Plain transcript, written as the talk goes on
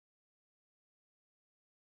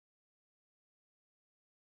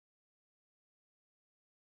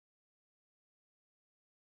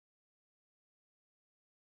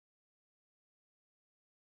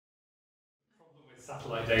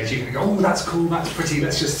satellite data, you can go, oh, that's cool, that's pretty,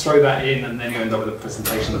 let's just throw that in, and then you end up with a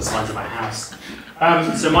presentation the size of a house.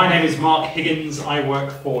 So my name is Mark Higgins, I work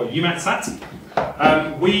for EUMETSAT.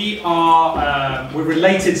 We're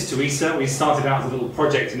related to ESA. We started out as a little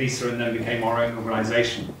project in ESA and then became our own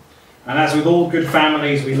organisation. And as with all good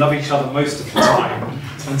families, we love each other most of the time,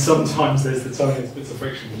 and sometimes there's the tiniest bits of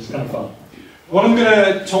friction, which is kind of fun. What I'm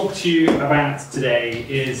going to talk to you about today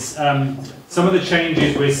is some of the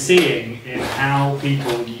changes we're seeing in how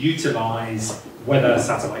people utilise weather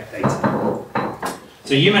satellite data.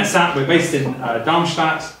 So EUMETSAT, we're based in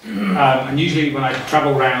Darmstadt, and usually when I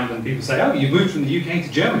travel around and people say, oh, you moved from the UK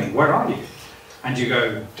to Germany, where are you? And you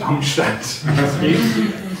go, Darmstadt.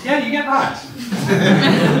 Yeah, you get that.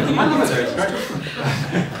 I love it there, it's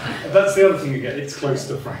great. That's the other thing you get, it's close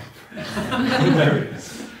to Frankfurt. There it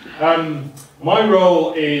is. My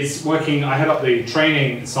role is working, I head up the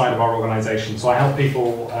training side of our organisation, so I help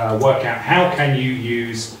people work out how can you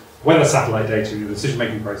use weather satellite data in your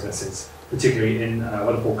decision-making processes, particularly in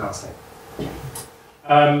weather forecasting.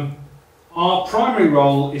 Our primary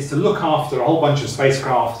role is to look after a whole bunch of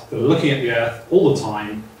spacecraft that are looking at the Earth all the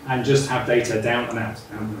time and just have data down and out,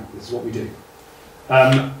 down and out. This is what we do.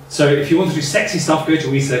 So if you want to do sexy stuff, go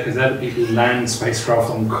to ESA, because they're the people who land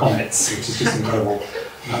spacecraft on comets, which is just incredible.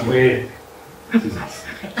 And we're... but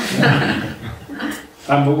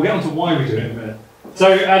we'll get on to why we do it in a minute. So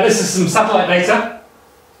this is some satellite data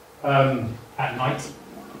at night.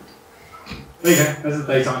 There you go, there's the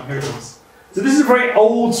daytime, here it is. So this is a very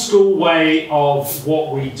old school way of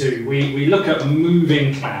what we do. We look at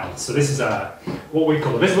moving clouds. So this is what we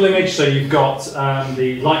call a visible image. So you've got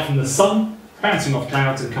the light from the sun bouncing off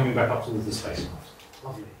clouds and coming back up towards the spacecraft.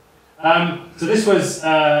 Lovely. So this was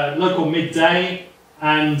local midday.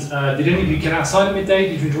 And did any of you get outside at midday?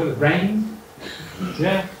 Did you enjoy the rain?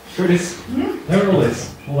 Yeah, here it is. There it all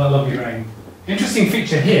is, all that lovely rain. Interesting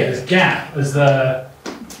feature here, this gap, as the...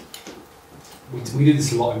 We do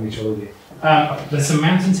this a lot in meteorology. There's some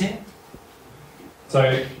mountains here.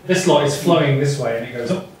 So this lot is flowing this way and it goes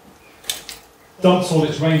up, dumps all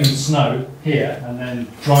its rain and snow here, and then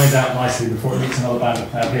dries out nicely before it meets another band of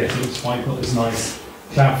cloud here. So that's why you've got this nice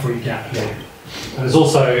cloud-free gap here. And there's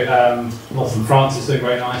also northern France is doing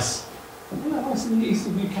very nice. Yeah, nice in the east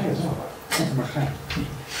of the UK as well.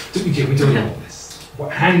 We're doing all this.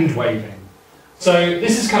 Hand waving. So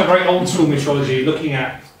this is kind of very old school meteorology, looking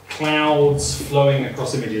at clouds flowing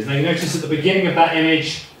across images. Now you notice at the beginning of that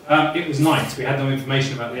image, it was night. We had no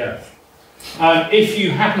information about the Earth. If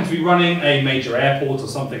you happen to be running a major airport or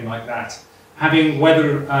something like that, having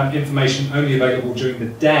weather information only available during the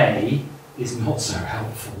day is not so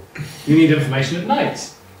helpful. You need information at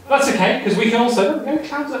night. That's okay, because we can also look at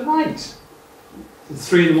clouds at night. It's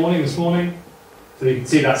 3 in the morning this morning, so you can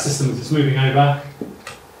see that system as it's moving over.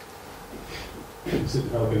 It's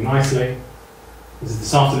developing nicely. This is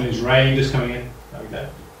this afternoon's rain just coming in. There we go.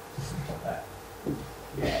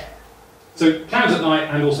 Yeah. So clouds at night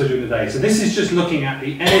and also during the day. So this is just looking at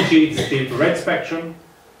the energy, the infrared spectrum.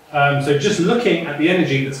 So just looking at the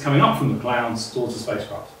energy that's coming up from the clouds towards the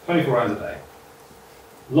spacecraft, 24 hours a day.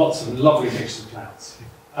 Lots of lovely mixed clouds.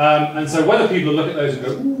 And so weather people look at those and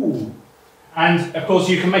go, ooh. And of course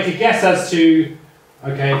you can make a guess as to,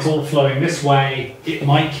 okay, it's all flowing this way, it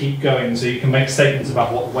might keep going, so you can make statements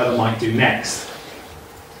about what the weather might do next.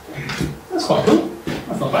 That's quite cool,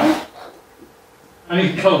 that's not bad. And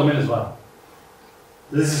you can colour them in as well.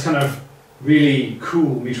 This is kind of really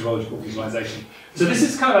cool meteorological visualization. So this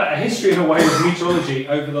is kind of a history in a way of meteorology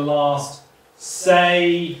over the last,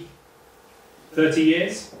 say, 30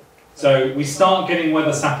 years. So we start getting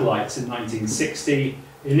weather satellites in 1960.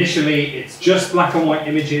 Initially, it's just black and white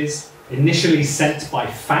images, initially sent by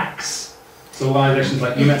fax. So organisations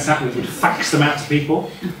like EUMETSAT would fax them out to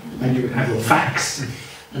people, and you would have your fax.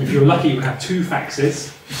 And if you were lucky, you would have 2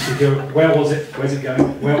 faxes. You'd go, where was it? Where's it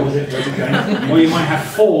going? Where was it? Where's it going? Or you might have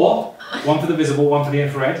 4, one for the visible, one for the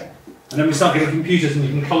infrared. And then we start getting computers and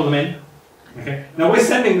you can colour them in. Okay. Now we're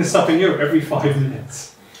sending this stuff in Europe every 5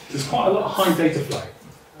 minutes. There's quite a lot of high data flow.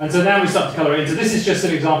 And so now we start to colour it in. So this is just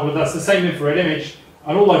an example of that's the same infrared image.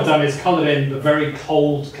 And all I've done is coloured in the very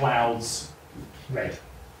cold clouds red.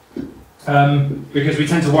 Because we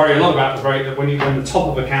tend to worry a lot about when the top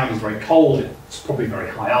of a cloud is very cold, it's probably very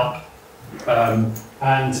high up.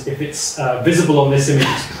 And if it's visible on this image,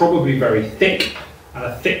 it's probably very thick. And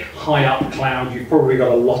a thick, high up cloud, you've probably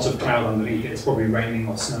got a lot of cloud underneath it. It's probably raining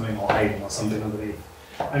or snowing or hailing or something underneath.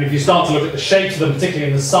 And if you start to look at the shapes of them,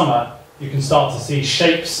 particularly in the summer, you can start to see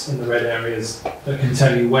shapes in the red areas that can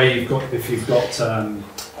tell you where you've got, if you've got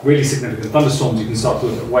really significant thunderstorms, you can start to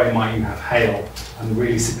look at where might you have hail and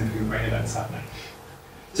really significant rain events happening.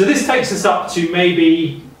 So this takes us up to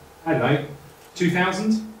maybe, I don't know,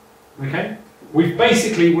 2000, okay? We're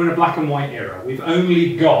in a black and white era. We've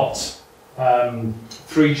only got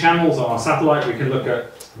 3 channels on our satellite. We can look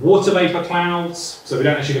at water vapor clouds, so we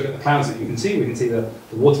don't actually look at the clouds that you can see. We can see the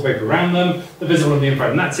water vapor around them, the visible and the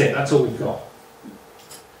infrared, and that's it. That's all we've got.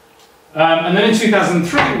 And then in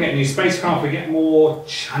 2003, we get a new spacecraft. We get more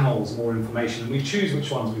channels, more information, and we choose which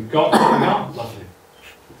ones we've got. Lovely.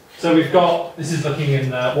 So we've got, this is looking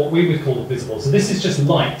in what we would call the visible. So this is just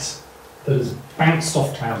light that has bounced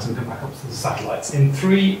off clouds and come back up to the satellites in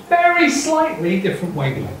 3 very slightly different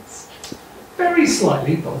wavelengths. Very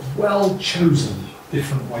slightly, but well chosen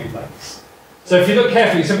different wavelengths. So if you look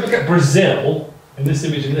carefully, so if you look at Brazil, in this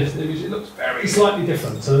image, it looks very slightly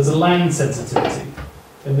different. So there's a land sensitivity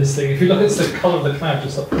in this thing. If you look at the colour of the cloud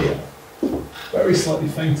just up here, very slightly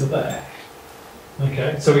fainter there.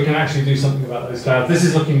 Okay, so we can actually do something about those clouds. This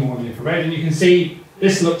is looking more in the infrared, and you can see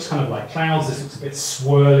this looks kind of like clouds. This looks a bit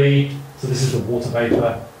swirly. So this is the water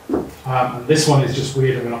vapor. And this one is just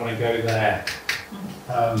weird, and we're not going to go there.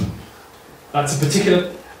 That's a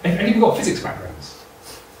particular. Any of you got physics backgrounds?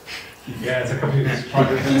 Yeah, it's a couple of years.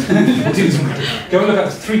 We'll do this one. Go and look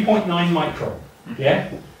at 3.9 micron.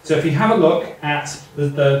 Yeah. So if you have a look at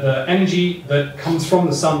the energy that comes from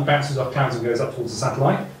the sun, bounces off clouds and goes up towards the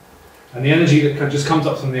satellite, and the energy that just comes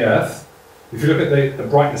up from the Earth, if you look at the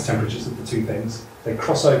brightness temperatures of the 2 things, they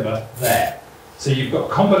cross over there. So you've got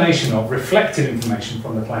a combination of reflected information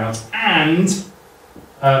from the clouds and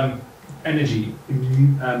energy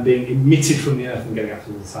being emitted from the Earth and getting up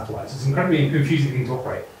towards the satellites. It's an incredibly confusing thing to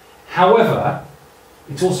operate. However,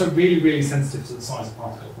 it's also really, really sensitive to the size of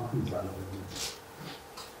particles.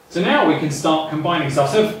 So now we can start combining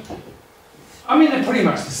stuff. So, I mean, they're pretty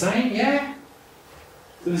much the same, yeah?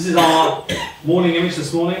 So this is our morning image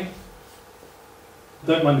this morning.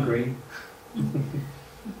 Don't mind the green.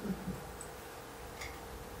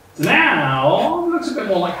 So now, it looks a bit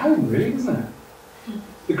more like home, really, doesn't it?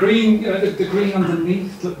 The green, the green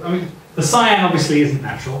underneath. Look, I mean, the cyan obviously isn't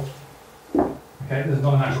natural. Okay, there's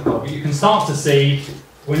not a natural colour, but you can start to see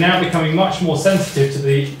we're now becoming much more sensitive to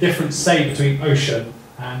the difference, say, between ocean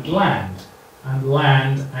and land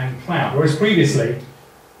and cloud. Whereas previously,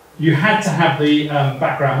 you had to have the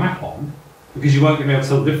background map on because you weren't going to be able to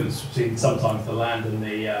tell the difference between sometimes the land and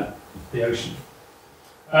the ocean.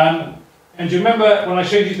 And do you remember when I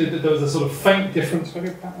showed you that there was a sort of faint difference?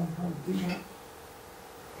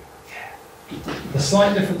 The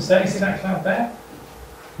slight difference there, you see that cloud there?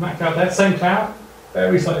 That cloud there, same cloud,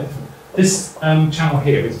 very slightly different. This channel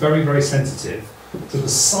here is very, very sensitive to the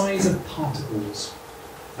size of particles.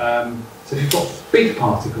 So if you've got big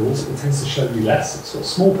particles, it tends to show you less. If it's got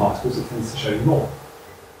small particles, it tends to show you more.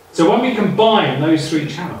 So when we combine those 3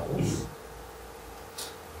 channels,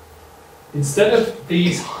 instead of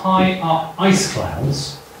these high up ice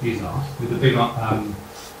clouds, these are, with the big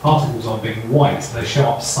particles on being white, they show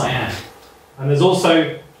up cyan. And there's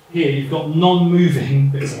also, here you've got non-moving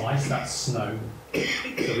bits of ice, that's snow, so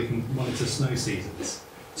we can monitor snow seasons.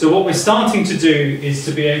 So what we're starting to do is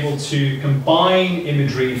to be able to combine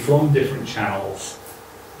imagery from different channels,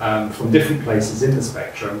 from different places in the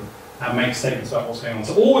spectrum, and make statements about what's going on.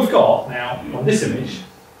 So all we've got now on this image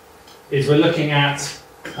is we're looking at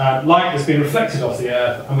light that's been reflected off the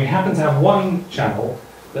Earth, and we happen to have one channel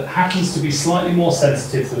that happens to be slightly more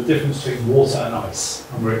sensitive to the difference between water and ice,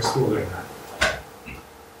 and we're exploring that.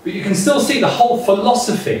 But you can still see the whole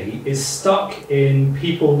philosophy is stuck in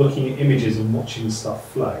people looking at images and watching stuff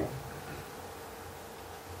flow.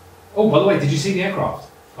 Oh, by the way, did you see the aircraft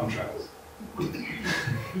contrails?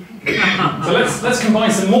 So let's combine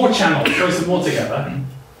some more channels, throw some more together.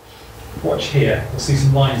 Watch here, we'll see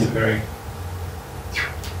some lines appearing.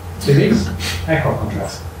 See these? Aircraft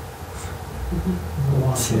contrast.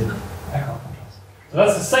 Aircraft contrast. So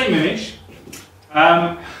that's the same image.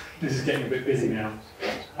 This is getting a bit busy now.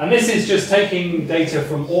 And this is just taking data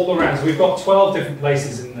from all around. So we've got 12 different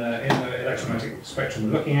places in the electromagnetic spectrum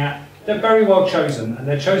we're looking at. They're very well chosen, and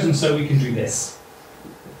they're chosen so we can do this.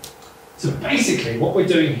 So basically, what we're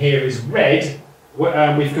doing here is red.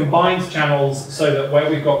 We've combined channels so that where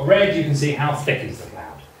we've got red, you can see how thick is the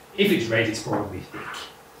cloud. If it's red, it's probably thick.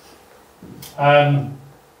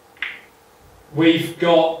 We've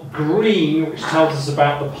got green, which tells us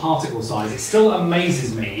about the particle size. It still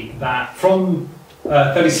amazes me that from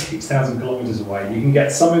 36,000 kilometers away, you can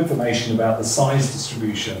get some information about the size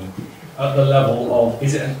distribution at the level of,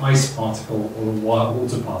 is it an ice particle or a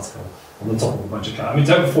water particle on the top of a bunch of clouds? I mean,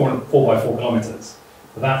 it's over 4 by 4 kilometers,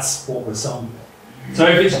 but that's what we're sampling. So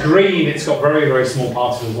if it's green, it's got very, very small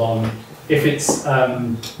particles on. If it's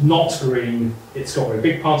not green, it's got very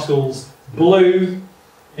big particles. Blue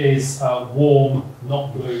is warm,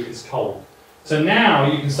 not blue is cold. So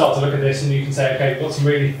now you can start to look at this and you can say, okay, we've got some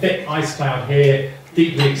really thick ice cloud here,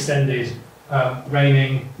 deeply extended,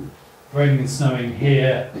 raining and snowing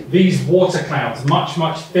here. These water clouds, much,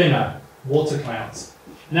 much thinner water clouds.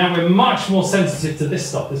 Now we're much more sensitive to this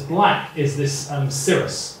stuff. This black is this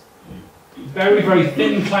cirrus. Very, very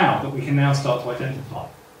thin cloud that we can now start to identify.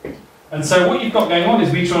 And so what you've got going on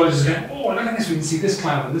is meteorologists are going, oh, look at this, we can see this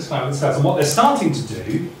cloud and this cloud and this cloud. And what they're starting to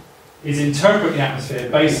do is interpret the atmosphere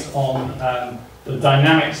based on the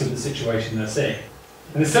dynamics of the situation they're seeing.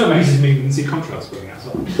 And it still amazes me we can see contrails going out as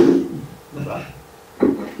well.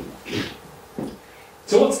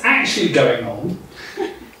 So what's actually going on?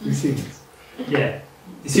 You've seen this? Yeah.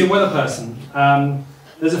 You see a weather person.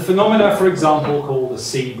 There's a phenomena, for example, called a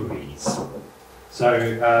sea breeze. So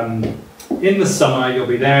in the summer, you'll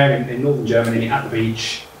be there in northern Germany at the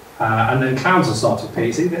beach, and then clouds will start to appear.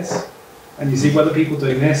 You see this? And you see weather people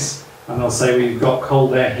doing this, and they'll say, well, you've got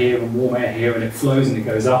cold air here and warm air here, and it flows and it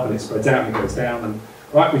goes up and it spreads out and it goes down. And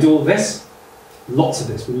right, we do all of this. Lots of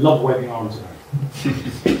this. We love waving our arms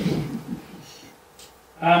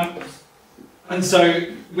around. And so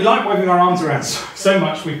we like waving our arms around so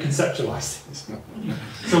much we've conceptualized things.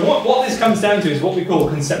 So what this comes down to is what we call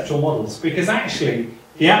conceptual models, because actually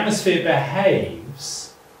the atmosphere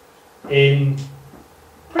behaves in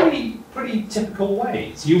pretty typical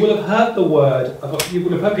ways. You will have heard the word, you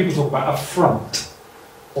will have heard people talk about a front,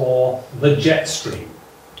 or the jet stream,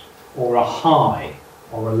 or a high,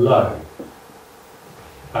 or a low,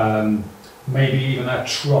 maybe even a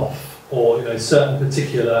trough, or certain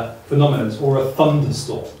particular phenomena, or a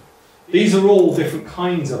thunderstorm. These are all different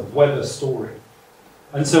kinds of weather story.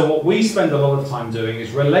 And so what we spend a lot of time doing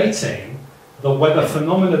is relating the weather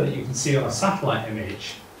phenomena that you can see on a satellite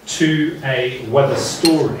image to a weather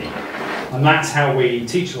story. And that's how we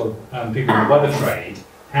teach a lot of people in the weather trade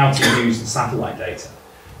how to use the satellite data,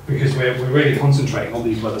 because we're really concentrating on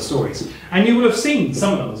these weather stories. And you will have seen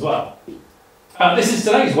some of them as well. This is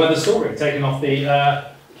today's weather story, taken off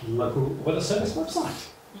the local weather service website.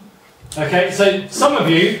 Okay, so some of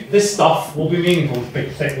you, this stuff will be meaningful, this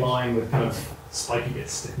big thick line with kind of spiky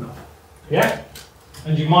bits sticking up. Yeah?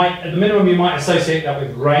 And you might, at the minimum, you might associate that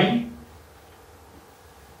with rain.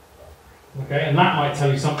 Okay, and that might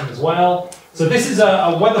tell you something as well. So this is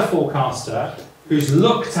a weather forecaster who's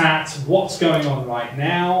looked at what's going on right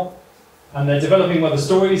now, and they're developing weather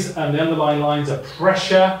stories, and the underlying lines are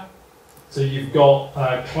pressure. So you've got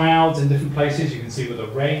clouds in different places, you can see where the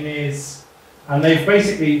rain is. And they've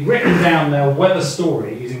basically written down their weather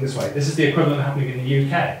story using this way. This is the equivalent happening in the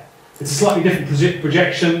UK. It's a slightly different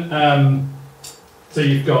projection. So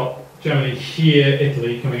you've got Germany here,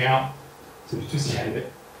 Italy coming out. So it's just ahead of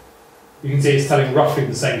it. You can see it's telling roughly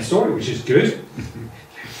the same story, which is good.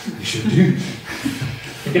 You should do.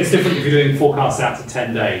 It gets different if you're doing forecasts out to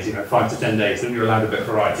 10 days, 5 to 10 days, then you're allowed a bit of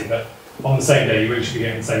variety. But on the same day, you really should be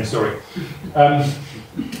getting the same story.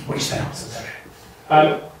 Which they are, so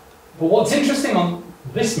okay. But what's interesting on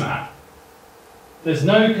this map, there's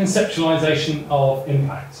no conceptualization of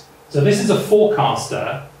impact. So this is a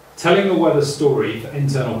forecaster telling a weather story for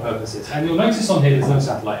internal purposes. And you'll notice on here there's no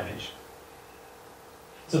satellite image.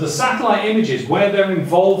 So the satellite images, where they're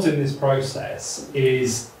involved in this process,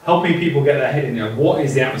 is helping people get their head in, what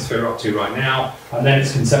is the atmosphere up to right now, and then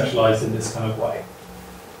it's conceptualized in this kind of way.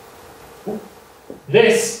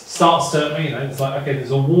 This starts to, it's like, okay,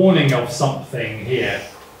 there's a warning of something here.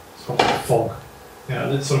 It's called fog.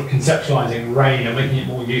 That's sort of conceptualizing rain and making it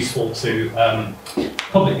more useful to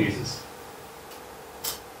public users.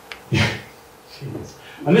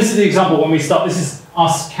 And this is the example when we start, this is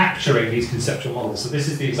us capturing these conceptual models. So this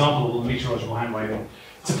is the example of the meteorological hand waving.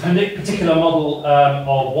 It's a particular model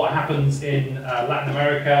of what happens in Latin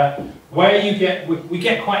America, where we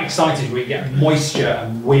get quite excited, we get moisture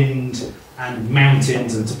and wind and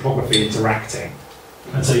mountains and topography interacting.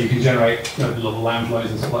 And so you can generate little land flows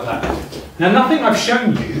and stuff like that. Now, nothing I've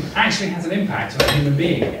shown you actually has an impact on a human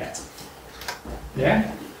being yet.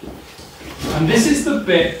 Yeah? And this is the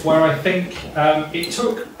bit where I think it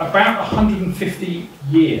took about 150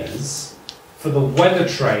 years for the weather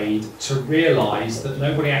trade to realise that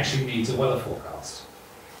nobody actually needs a weather forecast.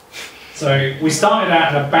 So we started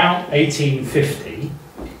out at about 1850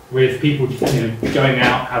 with people going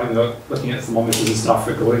out, having a look, looking at thermometers and stuff,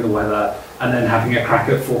 recording the weather, and then having a crack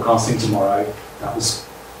at forecasting tomorrow. That was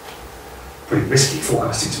pretty risky,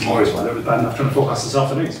 forecasting tomorrow as well. It was bad enough trying to forecast this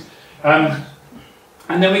afternoon.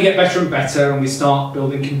 And then we get better and better, and we start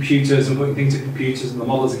building computers and putting things in computers, and the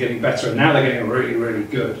models are getting better, and now they're getting really, really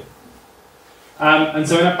good. And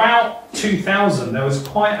so in about 2000, there was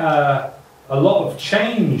quite a a lot of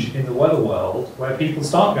change in the weather world where people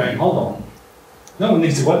start going, hold on, no one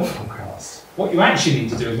needs a weather forecast. What you actually need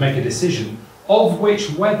to do is make a decision of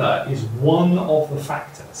which weather is one of the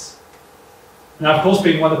factors. Now, of course,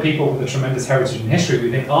 being weather people with a tremendous heritage and history,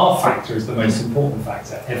 we think our factor is the most important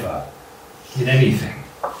factor ever in anything.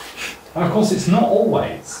 And of course, it's not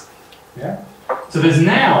always. Yeah? So there's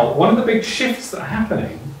now, one of the big shifts that are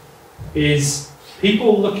happening is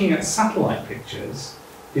people looking at satellite pictures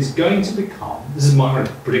is going to become, this is my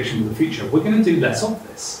prediction for the future, we're going to do less of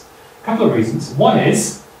this. A couple of reasons. One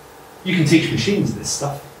is, you can teach machines this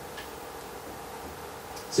stuff.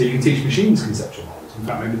 So you can teach machines conceptual models. In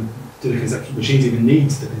fact, maybe do the conceptual machines even need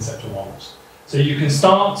the conceptual models. So you can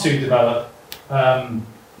start to develop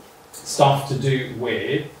stuff to do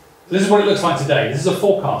with, this is what it looks like today. This is a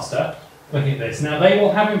forecaster looking at this. Now they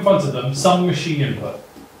will have in front of them some machine input.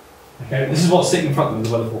 Okay, this is what's sitting in front of them,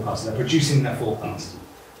 the weather forecaster. They're producing their forecast.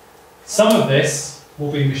 Some of this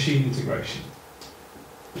will be machine integration.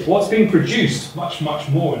 What's being produced much, much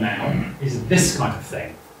more now is this kind of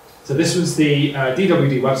thing. So this was the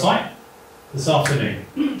DWD website this afternoon.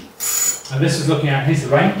 And this is looking at, here's the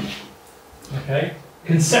rain. Okay,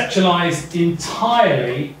 conceptualized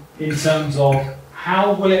entirely in terms of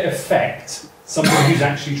how will it affect somebody who's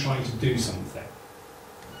actually trying to do something.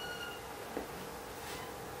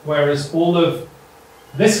 Whereas all of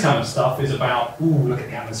this kind of stuff is about, ooh, look at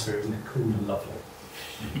the atmosphere, isn't it cool and lovely?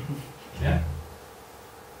 Yeah.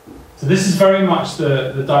 So this is very much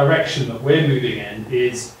the direction that we're moving in,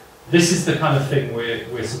 is this is the kind of thing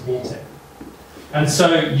we're supporting. And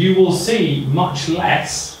so you will see much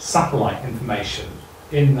less satellite information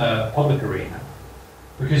in the public arena,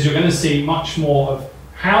 because you're going to see much more of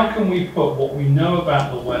how can we put what we know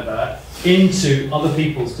about the weather into other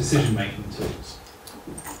people's decision-making tools.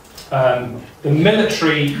 The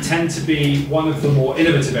military tend to be one of the more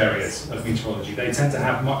innovative areas of meteorology. They tend to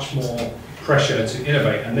have much more pressure to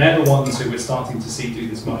innovate, and they're the ones who we're starting to see do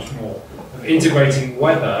this much more, of integrating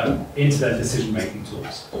weather into their decision-making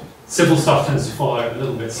tools. Civil stuff tends to follow a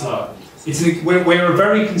little bit slower. We're a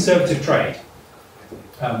very conservative trade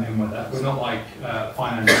in weather. We're not like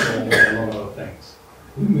finance or a lot of other things.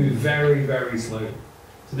 We move very, very slowly.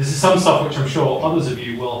 So this is some stuff which I'm sure others of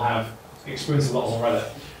you will have experienced a lot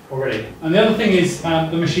already. And the other thing is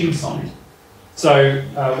the machine side. So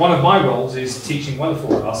one of my roles is teaching weather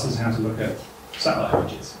forecasters how to look at satellite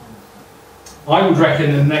images. I would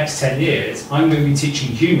reckon in the next 10 years, I'm going to be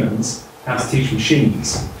teaching humans how to teach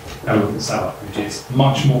machines how to look at satellite images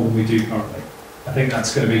much more than we do currently. I think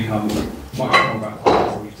that's going to become much more about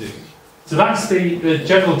what we do. So that's the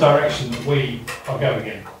general direction that we are going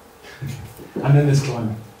in. And then there's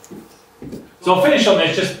climate. So I'll finish on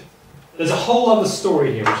this. There's a whole other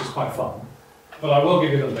story here which is quite fun, but I will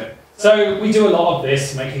give you a little bit. So we do a lot of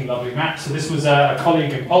this, making lovely maps. So this was a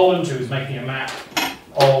colleague in Poland who was making a map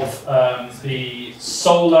of the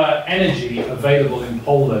solar energy available in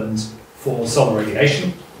Poland for solar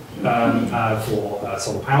radiation, for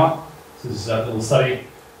solar power. So this is a little study.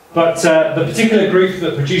 But the particular group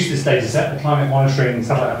that produced this data set, the Climate Monitoring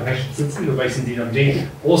Satellite Applications Institute, who are based in DWD,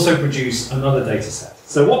 also produced another data set.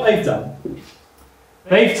 So what they've done,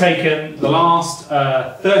 they've taken the last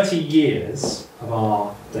 30 years of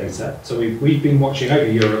our data. So we've been watching over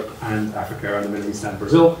Europe and Africa and the Middle East and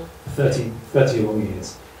Brazil for 30 long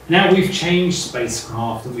years. Now we've changed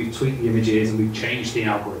spacecraft and we've tweaked the images and we've changed the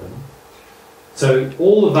algorithm. So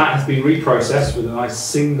all of that has been reprocessed with a nice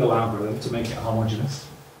single algorithm to make it homogeneous.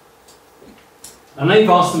 And they've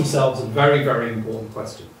asked themselves a very, very important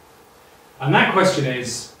question. And that question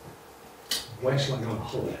is, where shall I go on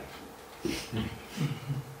holiday?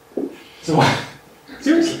 So,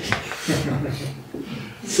 seriously.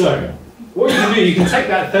 So, what you can do, you can take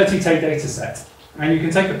that 30-day data set and you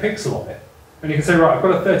can take a pixel of it and you can say, right, I've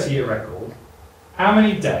got a 30-year record. How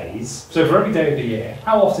many days, so for every day of the year,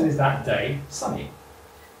 how often is that day sunny?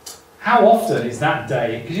 How often is that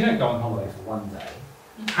day, because you don't go on holiday for one day,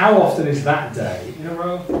 how often is that day in a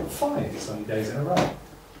row? 5 sunny days in a row.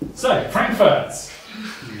 So, Frankfurt.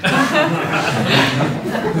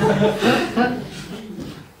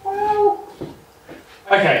 Well,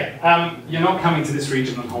 okay, you're not coming to this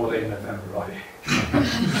region on holiday in November, are you?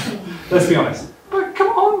 Let's be honest. But come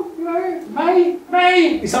on, you know,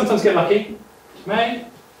 May. You sometimes get lucky. May,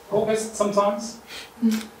 August, sometimes.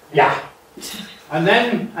 Yeah. And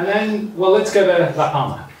then, well, let's go to La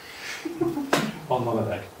Palma on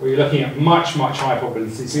holiday, where you're looking at much, much higher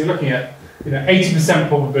probabilities. So you're looking at 80%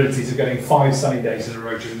 probabilities of getting 5 sunny days in a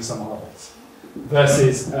row during the summer holidays,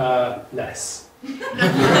 versus less.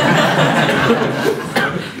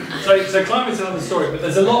 So climate's another story, but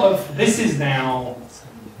there's a lot of, this is now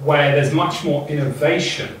where there's much more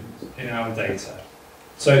innovation in our data.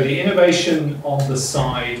 So the innovation on the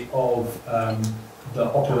side of the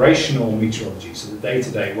operational meteorology, so the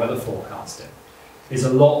day-to-day weather forecasting, is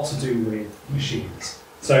a lot to do with machines.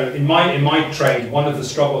 So in my trade, one of the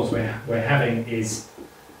struggles we're having is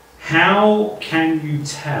how can you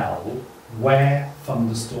tell where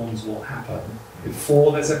thunderstorms will happen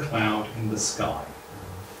before there's a cloud in the sky?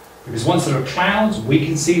 Because once there are clouds, we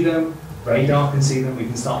can see them, radar can see them, we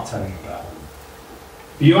can start telling about them.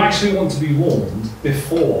 But you actually want to be warned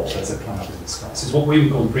before there's a cloud in the sky. This is what we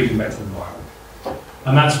would call the pre-convective environment.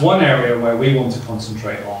 And that's one area where we want to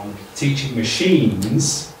concentrate on teaching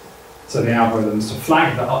machines, so the algorithms, to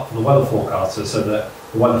flag that up for the weather forecaster so that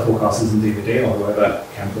the weather forecasters and DVD or whoever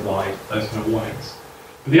can provide those kind of warnings.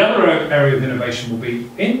 But the other area of innovation will be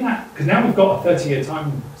in that, because now we've got a 30-year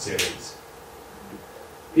time series.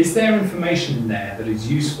 Is there information in there that is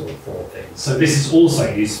useful for things? So this is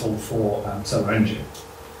also useful for solar energy.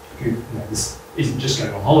 You know, this isn't just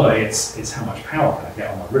going on holiday, it's how much power can I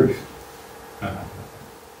get on my roof.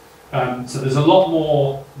 So there's a lot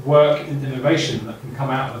more work and innovation that can come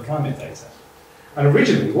out of the climate data. And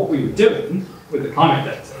originally what we were doing with the climate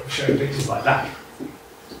data was showing pictures like that.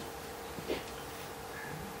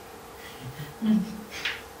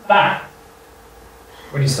 That,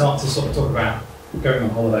 when you start to sort of talk about going on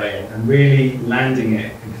holiday and really landing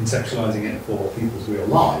it and conceptualizing it for people's real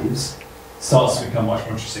lives, starts to become much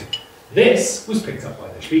more interesting. This was picked up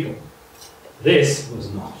by the Spiegel. This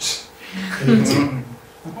was not. Okay.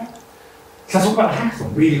 So let's talk about the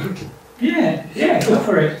hackathon really quickly. Yeah, go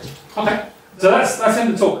for it. Okay, so that's the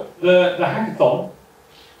end of the talk. The hackathon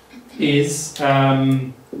is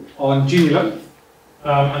on June 11th,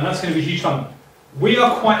 and that's going to be huge fun. We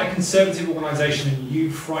are quite a conservative organisation, and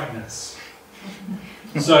you frighten us.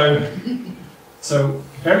 So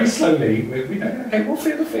very slowly, we know, okay, we'll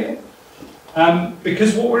feel the fear.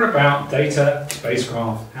 Because what we're about, data,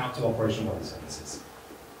 spacecraft, out to operational weather services.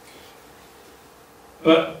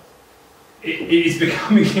 But it is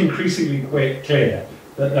becoming increasingly clear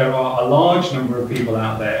that there are a large number of people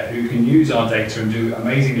out there who can use our data and do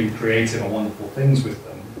amazingly creative and wonderful things with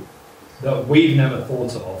them that we've never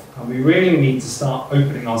thought of. And we really need to start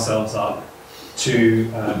opening ourselves up to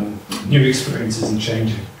new experiences and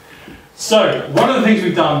changing. So, one of the things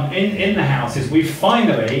we've done in the house is we've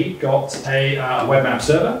finally got a web app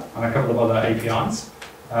server and a couple of other APIs.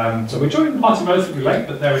 So we're joining the party relatively late,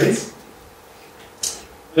 but there it is.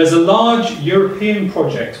 There's a large European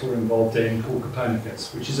project we're involved in called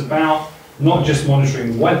Copernicus, which is about not just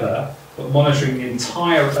monitoring weather, but monitoring the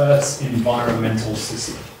entire Earth's environmental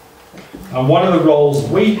system. And one of the roles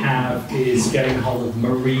we have is getting hold of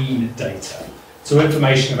marine data. So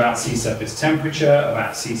information about sea surface temperature,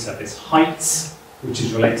 about sea surface heights, which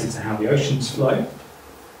is related to how the oceans flow,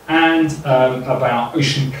 and about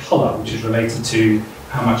ocean colour, which is related to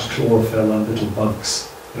how much chlorophyll and little bugs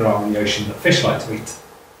there are in the ocean that fish like to eat.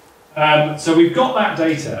 So we've got that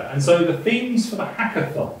data, and so the themes for the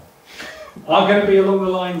hackathon are going to be along the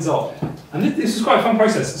lines of, and this is quite a fun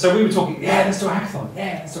process. So we were talking, yeah, let's do a hackathon,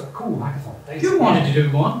 yeah, let's do a cool hackathon. You wanted to do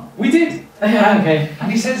one. We did. Yeah, okay. And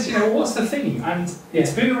he says, you know, what's the theme? And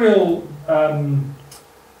it's been a real,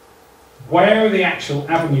 where are the actual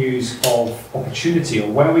avenues of opportunity, or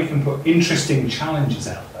where we can put interesting challenges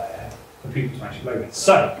out there for people to actually play with.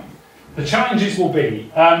 So, the challenges will be,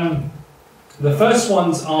 the first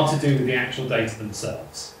ones are to do with the actual data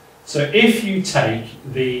themselves. So if you take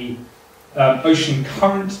the ocean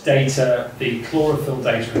current data, the chlorophyll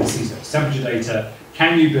data, and the sea surface temperature data,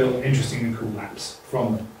 can you build interesting and cool apps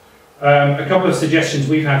from them? A couple of suggestions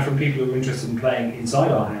we've had from people who are interested in playing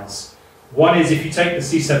inside our house. One is, if you take the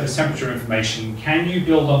sea surface temperature information, can you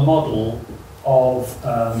build a model of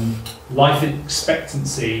life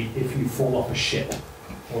expectancy if you fall off a ship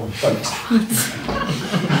or a boat?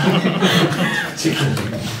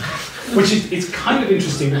 Which is, it's kind of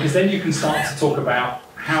interesting, because then you can start to talk about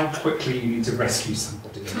how quickly you need to rescue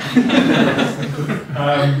somebody.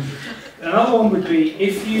 Another one would be,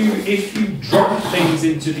 if you drop things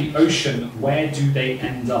into the ocean, where do they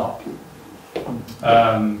end up?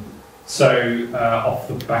 Off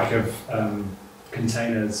the back of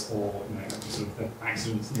containers, or sort of the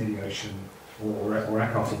accidents near the ocean, or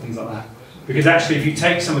aircraft, or things like that. Because actually, if you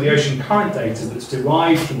take some of the ocean current data that's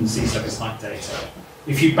derived from the sea surface height data,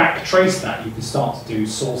 if you backtrace that, you can start to do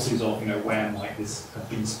sources of, where might this have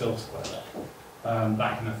been spilt, whether,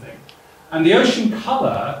 that kind of thing. And the ocean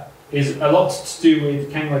colour is a lot to do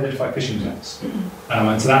with, can you identify fishing zones?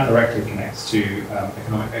 And so that directly connects to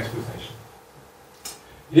economic exploitation.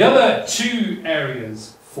 The other two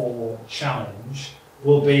areas for challenge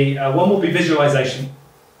will be, one will be visualization.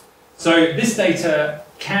 So this data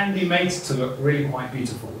can be made to look really quite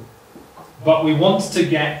beautiful, but we want to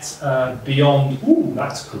get beyond, ooh,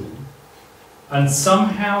 that's cool, and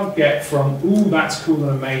somehow get from, ooh, that's cool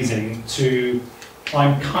and amazing, to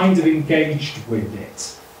I'm kind of engaged with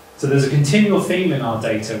it. So there's a continual theme in our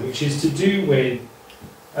data, which is to do with,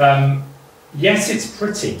 yes, it's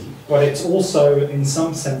pretty, but it's also, in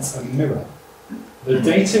some sense, a mirror. The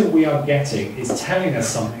data we are getting is telling us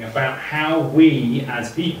something about how we,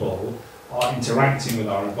 as people, are interacting with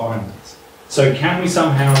our environment. So can we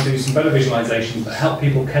somehow do some better visualizations that help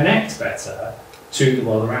people connect better to the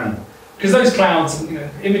world around them? Because those clouds, you know,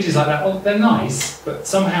 images like that, well, they're nice, but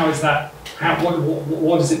somehow is that,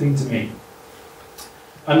 what does it mean to me?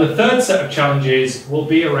 And the third set of challenges will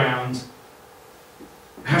be around,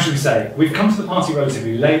 how should we say, we've come to the party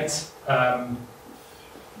relatively late.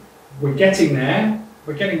 We're getting there,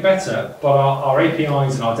 we're getting better, but our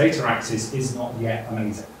APIs and our data access is not yet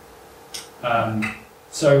amazing.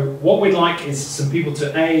 So what we'd like is some people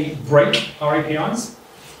to A, break our APIs,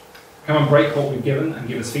 come and break what we've given and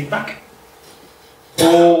give us feedback,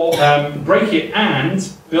 or break it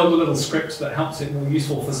and build a little script that helps it more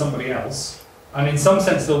useful for somebody else. And in some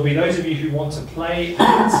sense, there'll be those of you who want to play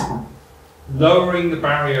at lowering the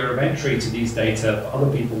barrier of entry to these data for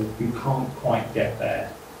other people who can't quite get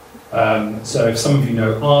there. So if some of you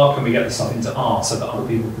know R, can we get this stuff into R so that other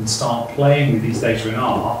people can start playing with these data in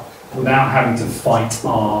R without having to fight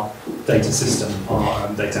our data system, our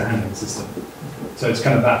data handling system. So it's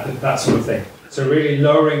kind of that sort of thing. So really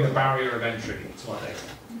lowering the barrier of entry to our data.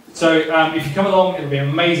 So if you come along, it'll be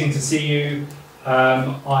amazing to see you.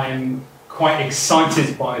 I'm quite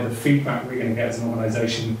excited by the feedback we're going to get as an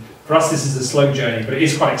organisation. For us, this is a slow journey, but it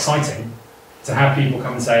is quite exciting to have people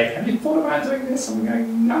come and say, have you thought about doing this? And we're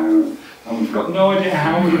going, no, and we've got no idea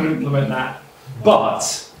how we're going to implement that.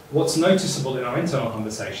 But what's noticeable in our internal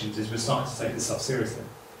conversations is we're starting to take this stuff seriously.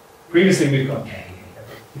 Previously, we've gone,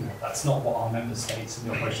 but, you know, that's not what our member states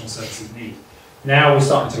and the operational services need. Now we're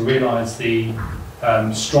starting to realise the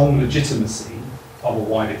strong legitimacy of a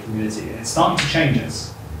wider community, and it's starting to change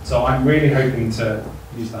us. So I'm really hoping to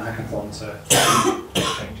use the hackathon to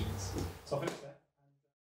change